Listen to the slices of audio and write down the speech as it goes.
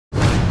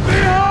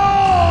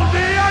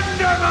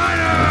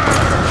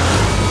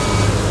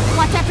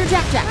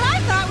flapjack. But I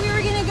thought we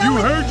were gonna go.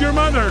 You heard your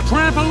mother.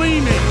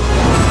 Trampoline me.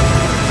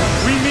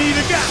 We need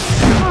a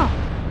guy.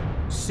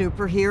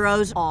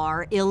 Superheroes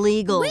are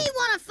illegal. We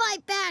want to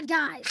fight bad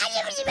guys.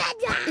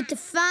 It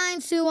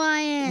defines who I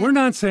am. We're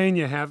not saying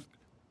you have...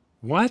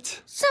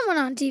 What? Someone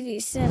on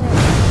TV said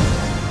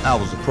it. I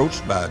was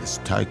approached by this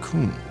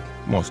tycoon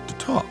who wants to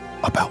talk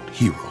about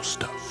hero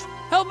stuff.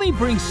 Help me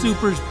bring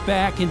supers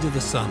back into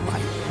the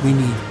sunlight. We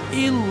need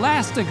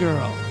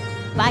Elastigirl.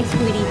 Bye,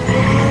 sweetie.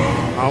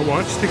 I'll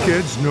watch the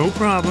kids, no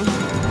problem.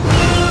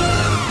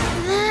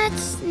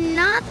 That's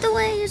not the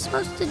way you're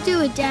supposed to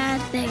do it, Dad.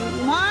 They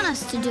want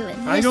us to do it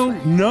this I don't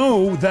way.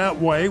 know that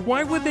way.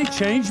 Why would they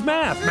change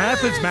math?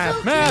 Math is math.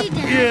 okay, Math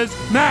Dad.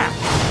 is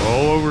math.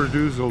 All over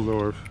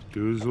Dusseldorf.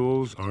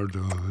 Doozles are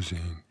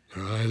dozing.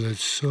 Their eyelids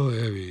so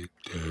heavy.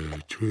 They're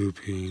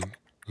drooping.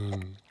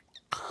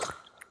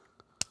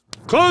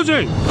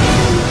 Closing!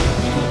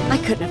 I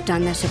couldn't have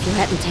done this if you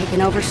hadn't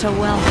taken over so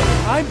well.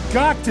 I've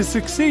got to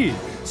succeed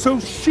so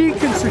she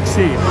can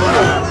succeed.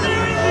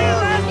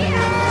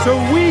 So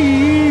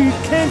we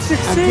can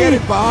succeed. I get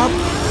it, Bob.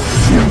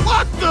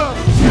 What the?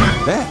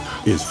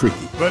 That is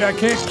freaky. But I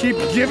can't keep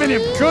giving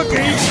him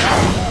cookies.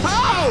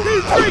 How?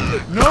 He's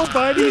freaky. No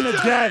biting a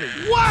daddy.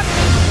 What?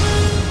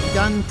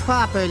 Done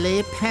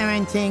properly,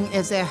 parenting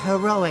is a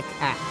heroic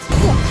act.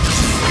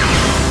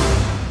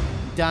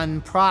 Done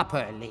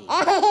properly.